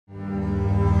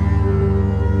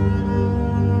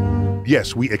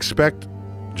yes, we expect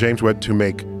James Webb to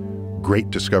make great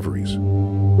discoveries.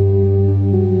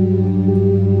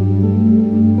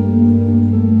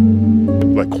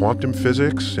 Like quantum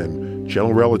physics and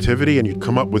general relativity, and you'd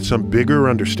come up with some bigger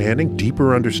understanding,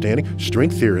 deeper understanding. String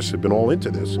theorists have been all into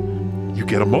this. You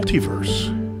get a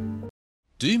multiverse.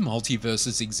 Do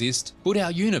multiverses exist? Could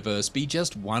our universe be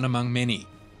just one among many?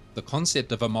 The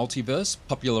concept of a multiverse,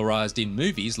 popularized in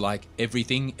movies like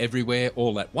Everything, Everywhere,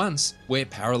 All at Once, where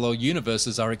parallel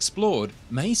universes are explored,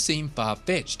 may seem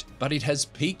far-fetched, but it has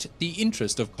piqued the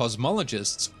interest of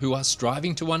cosmologists who are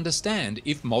striving to understand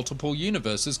if multiple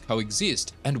universes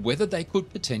coexist and whether they could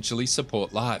potentially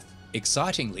support life.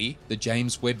 Excitingly, the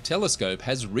James Webb Telescope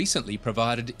has recently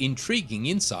provided intriguing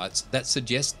insights that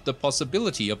suggest the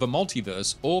possibility of a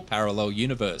multiverse or parallel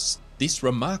universe. This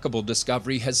remarkable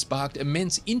discovery has sparked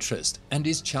immense interest and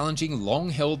is challenging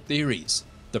long-held theories.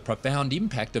 The profound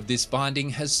impact of this finding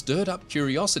has stirred up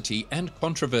curiosity and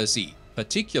controversy,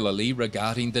 particularly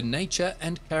regarding the nature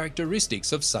and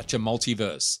characteristics of such a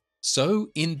multiverse. So,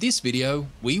 in this video,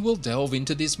 we will delve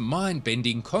into this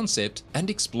mind-bending concept and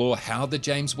explore how the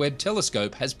James Webb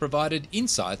Telescope has provided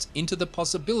insights into the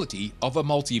possibility of a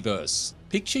multiverse.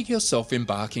 Picture yourself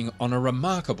embarking on a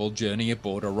remarkable journey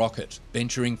aboard a rocket,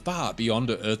 venturing far beyond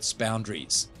Earth's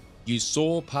boundaries. You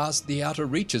soar past the outer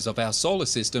reaches of our solar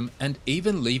system and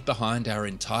even leave behind our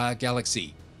entire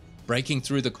galaxy. Breaking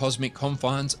through the cosmic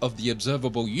confines of the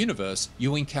observable universe,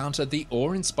 you encounter the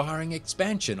awe-inspiring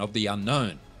expansion of the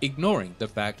unknown, ignoring the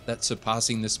fact that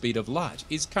surpassing the speed of light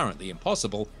is currently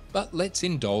impossible, but let's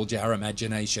indulge our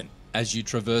imagination. As you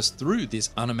traverse through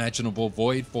this unimaginable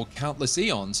void for countless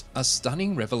eons, a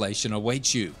stunning revelation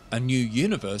awaits you. A new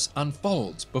universe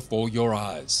unfolds before your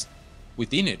eyes.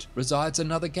 Within it resides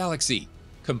another galaxy,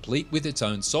 complete with its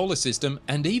own solar system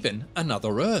and even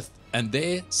another Earth. And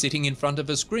there, sitting in front of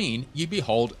a screen, you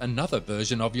behold another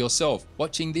version of yourself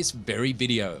watching this very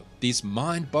video. This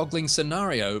mind-boggling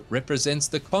scenario represents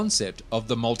the concept of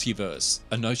the multiverse,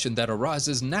 a notion that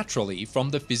arises naturally from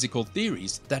the physical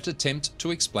theories that attempt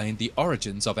to explain the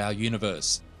origins of our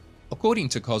universe. According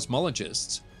to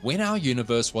cosmologists, when our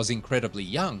universe was incredibly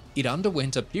young, it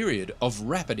underwent a period of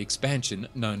rapid expansion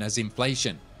known as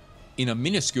inflation. In a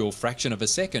minuscule fraction of a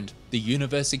second, the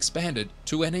universe expanded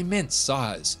to an immense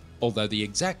size, although the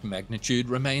exact magnitude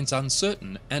remains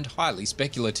uncertain and highly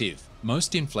speculative.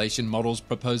 Most inflation models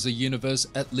propose a universe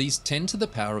at least 10 to the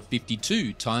power of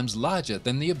 52 times larger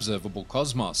than the observable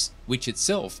cosmos, which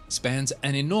itself spans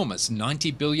an enormous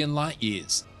 90 billion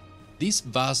light-years. This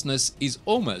vastness is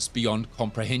almost beyond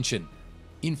comprehension.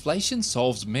 Inflation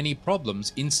solves many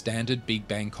problems in standard Big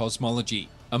Bang cosmology,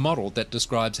 a model that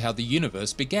describes how the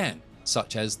universe began,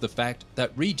 such as the fact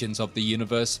that regions of the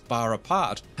universe far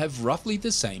apart have roughly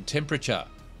the same temperature.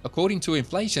 According to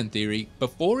inflation theory,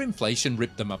 before inflation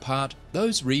ripped them apart,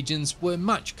 those regions were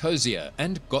much cozier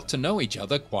and got to know each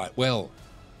other quite well.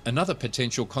 Another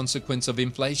potential consequence of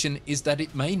inflation is that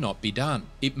it may not be done.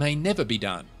 It may never be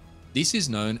done. This is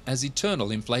known as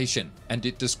eternal inflation, and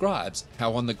it describes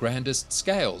how on the grandest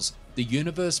scales, the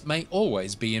universe may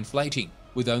always be inflating,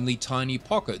 with only tiny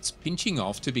pockets pinching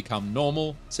off to become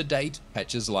normal, sedate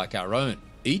patches like our own.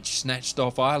 Each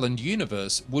snatched-off island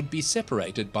universe would be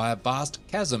separated by a vast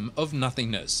chasm of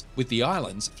nothingness, with the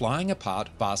islands flying apart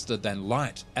faster than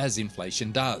light, as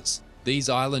inflation does. These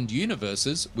island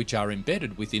universes, which are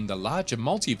embedded within the larger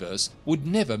multiverse, would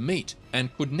never meet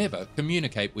and could never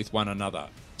communicate with one another.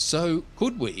 So,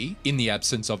 could we, in the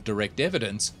absence of direct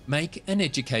evidence, make an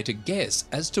educated guess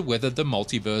as to whether the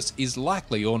multiverse is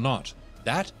likely or not?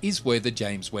 That is where the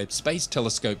James Webb Space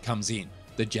Telescope comes in.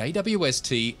 The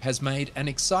JWST has made an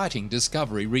exciting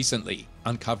discovery recently,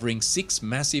 uncovering 6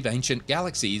 massive ancient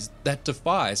galaxies that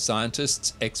defy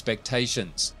scientists'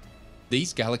 expectations.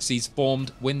 These galaxies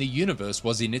formed when the universe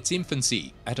was in its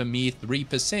infancy, at a mere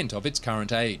 3% of its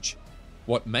current age.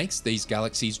 What makes these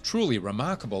galaxies truly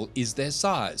remarkable is their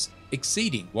size,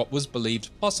 exceeding what was believed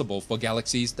possible for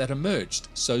galaxies that emerged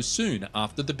so soon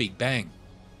after the Big Bang.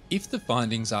 If the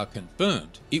findings are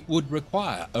confirmed, it would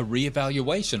require a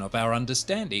re-evaluation of our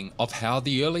understanding of how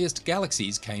the earliest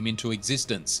galaxies came into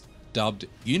existence. Dubbed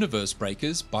universe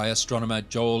breakers by astronomer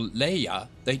Joel Leya,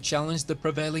 they challenged the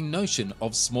prevailing notion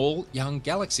of small, young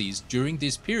galaxies during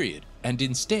this period and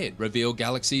instead reveal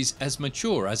galaxies as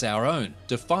mature as our own,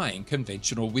 defying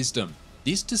conventional wisdom.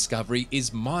 This discovery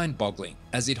is mind-boggling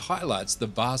as it highlights the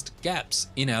vast gaps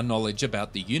in our knowledge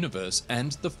about the universe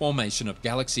and the formation of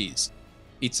galaxies.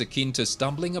 It's akin to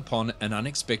stumbling upon an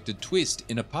unexpected twist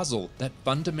in a puzzle that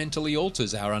fundamentally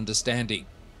alters our understanding.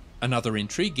 Another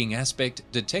intriguing aspect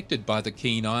detected by the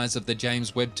keen eyes of the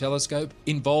James Webb Telescope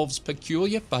involves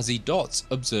peculiar fuzzy dots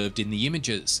observed in the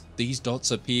images. These dots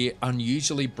appear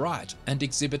unusually bright and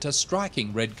exhibit a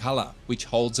striking red colour, which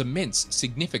holds immense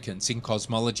significance in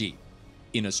cosmology.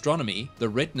 In astronomy, the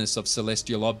redness of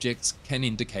celestial objects can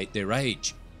indicate their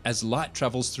age. As light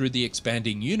travels through the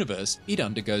expanding universe, it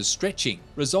undergoes stretching,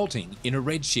 resulting in a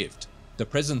redshift. The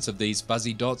presence of these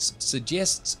fuzzy dots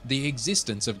suggests the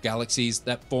existence of galaxies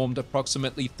that formed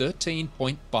approximately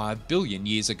 13.5 billion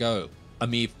years ago, a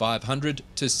mere 500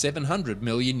 to 700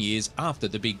 million years after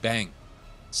the Big Bang.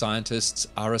 Scientists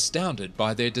are astounded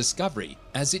by their discovery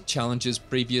as it challenges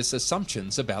previous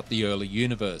assumptions about the early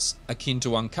universe, akin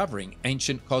to uncovering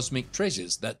ancient cosmic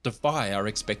treasures that defy our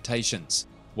expectations.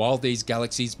 While these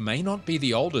galaxies may not be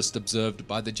the oldest observed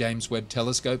by the James Webb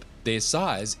Telescope, their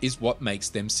size is what makes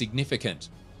them significant.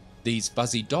 These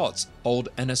fuzzy dots hold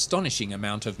an astonishing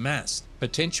amount of mass,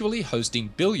 potentially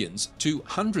hosting billions to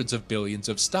hundreds of billions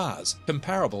of stars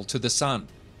comparable to the Sun.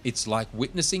 It's like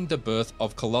witnessing the birth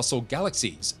of colossal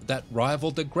galaxies that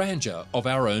rival the grandeur of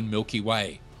our own Milky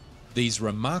Way. These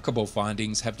remarkable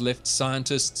findings have left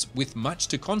scientists with much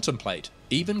to contemplate,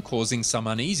 even causing some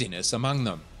uneasiness among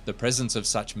them. The presence of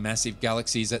such massive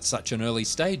galaxies at such an early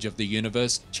stage of the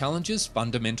universe challenges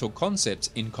fundamental concepts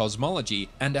in cosmology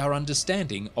and our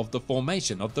understanding of the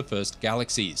formation of the first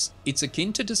galaxies. It's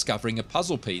akin to discovering a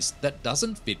puzzle piece that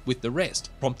doesn't fit with the rest,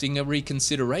 prompting a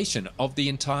reconsideration of the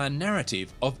entire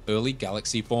narrative of early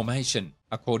galaxy formation.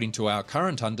 According to our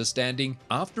current understanding,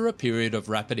 after a period of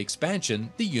rapid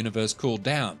expansion, the universe cooled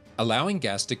down, allowing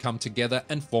gas to come together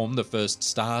and form the first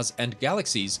stars and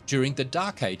galaxies during the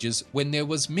Dark Ages when there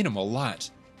was minimal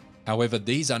light. However,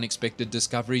 these unexpected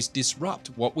discoveries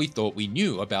disrupt what we thought we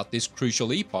knew about this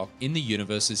crucial epoch in the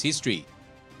universe's history.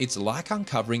 It's like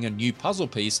uncovering a new puzzle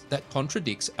piece that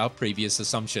contradicts our previous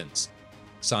assumptions.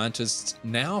 Scientists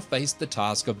now face the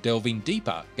task of delving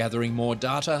deeper, gathering more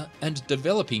data, and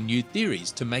developing new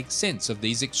theories to make sense of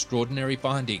these extraordinary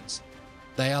findings.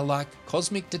 They are like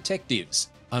cosmic detectives,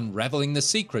 unraveling the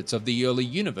secrets of the early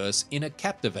universe in a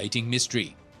captivating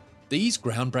mystery. These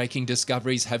groundbreaking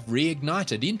discoveries have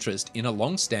reignited interest in a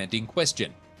long-standing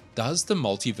question: does the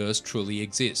multiverse truly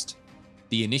exist?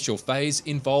 The initial phase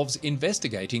involves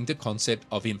investigating the concept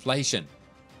of inflation.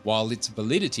 While its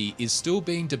validity is still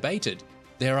being debated,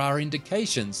 there are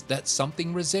indications that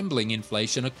something resembling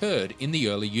inflation occurred in the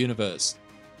early universe.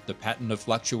 The pattern of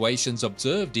fluctuations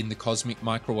observed in the cosmic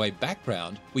microwave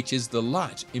background, which is the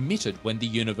light emitted when the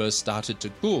universe started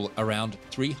to cool around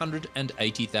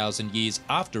 380,000 years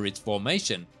after its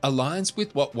formation, aligns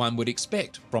with what one would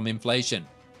expect from inflation.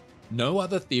 No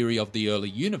other theory of the early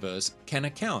universe can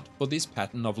account for this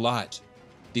pattern of light.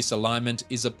 This alignment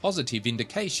is a positive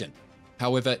indication.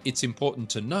 However, it's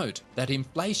important to note that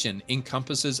inflation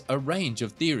encompasses a range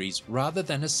of theories rather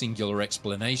than a singular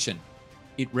explanation.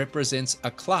 It represents a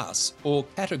class or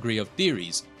category of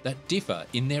theories that differ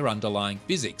in their underlying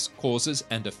physics, causes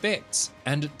and effects,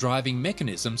 and driving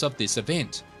mechanisms of this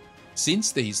event.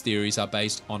 Since these theories are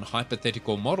based on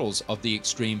hypothetical models of the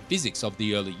extreme physics of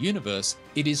the early universe,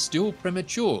 it is still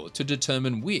premature to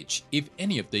determine which, if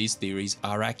any of these theories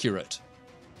are accurate.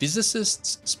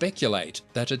 Physicists speculate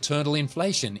that eternal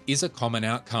inflation is a common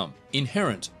outcome,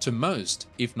 inherent to most,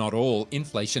 if not all,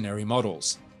 inflationary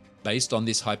models. Based on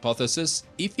this hypothesis,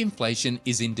 if inflation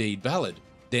is indeed valid,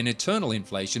 then eternal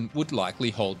inflation would likely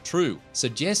hold true,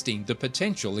 suggesting the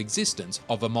potential existence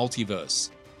of a multiverse.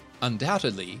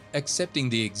 Undoubtedly, accepting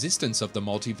the existence of the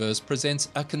multiverse presents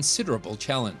a considerable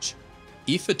challenge.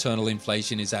 If eternal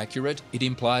inflation is accurate, it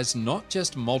implies not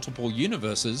just multiple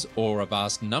universes or a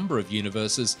vast number of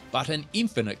universes, but an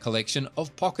infinite collection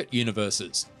of pocket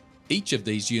universes. Each of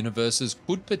these universes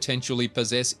could potentially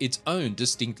possess its own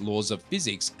distinct laws of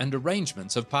physics and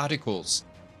arrangements of particles.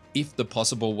 If the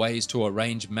possible ways to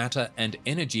arrange matter and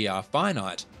energy are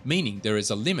finite, meaning there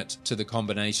is a limit to the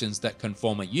combinations that can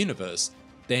form a universe,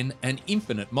 then an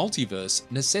infinite multiverse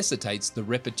necessitates the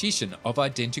repetition of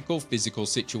identical physical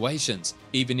situations,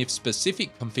 even if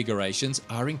specific configurations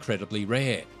are incredibly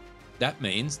rare. That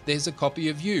means there's a copy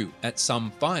of you at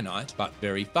some finite but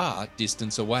very far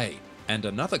distance away, and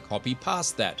another copy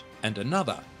past that, and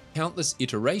another. Countless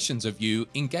iterations of you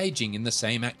engaging in the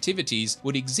same activities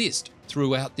would exist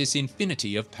throughout this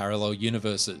infinity of parallel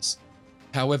universes.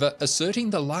 However, asserting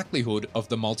the likelihood of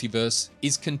the multiverse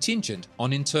is contingent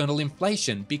on internal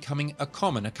inflation becoming a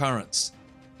common occurrence.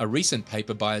 A recent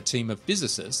paper by a team of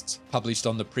physicists, published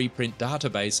on the preprint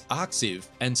database ArXiv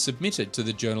and submitted to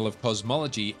the Journal of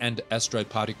Cosmology and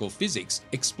Astroparticle Physics,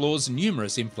 explores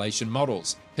numerous inflation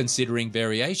models, considering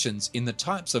variations in the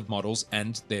types of models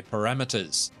and their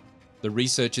parameters. The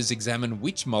researchers examine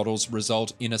which models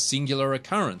result in a singular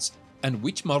occurrence and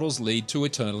which models lead to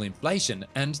eternal inflation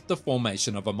and the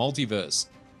formation of a multiverse.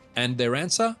 And their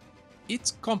answer?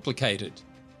 It's complicated.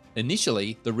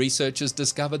 Initially, the researchers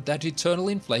discovered that eternal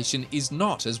inflation is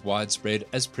not as widespread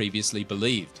as previously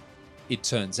believed. It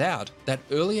turns out that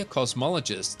earlier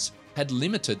cosmologists had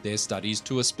limited their studies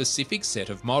to a specific set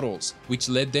of models, which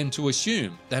led them to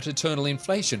assume that eternal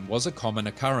inflation was a common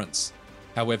occurrence.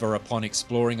 However, upon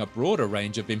exploring a broader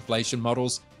range of inflation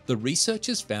models, the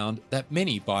researchers found that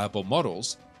many viable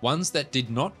models, ones that did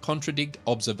not contradict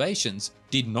observations,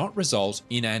 did not result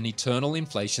in an eternal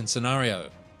inflation scenario.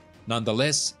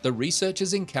 Nonetheless, the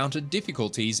researchers encountered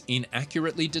difficulties in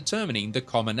accurately determining the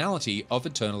commonality of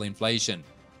eternal inflation.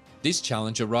 This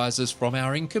challenge arises from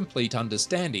our incomplete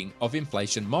understanding of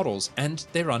inflation models and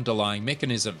their underlying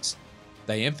mechanisms.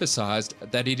 They emphasized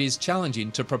that it is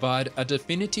challenging to provide a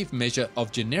definitive measure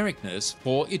of genericness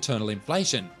for eternal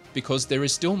inflation because there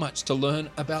is still much to learn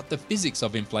about the physics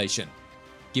of inflation.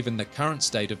 Given the current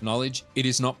state of knowledge, it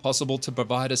is not possible to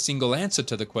provide a single answer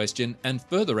to the question, and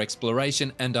further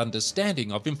exploration and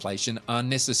understanding of inflation are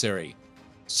necessary.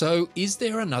 So, is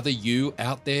there another you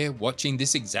out there watching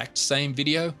this exact same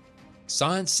video?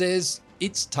 Science says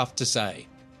it's tough to say.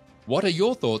 What are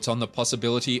your thoughts on the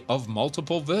possibility of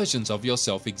multiple versions of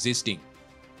yourself existing?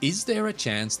 Is there a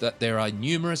chance that there are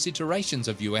numerous iterations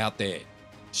of you out there?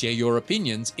 Share your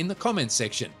opinions in the comments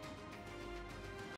section.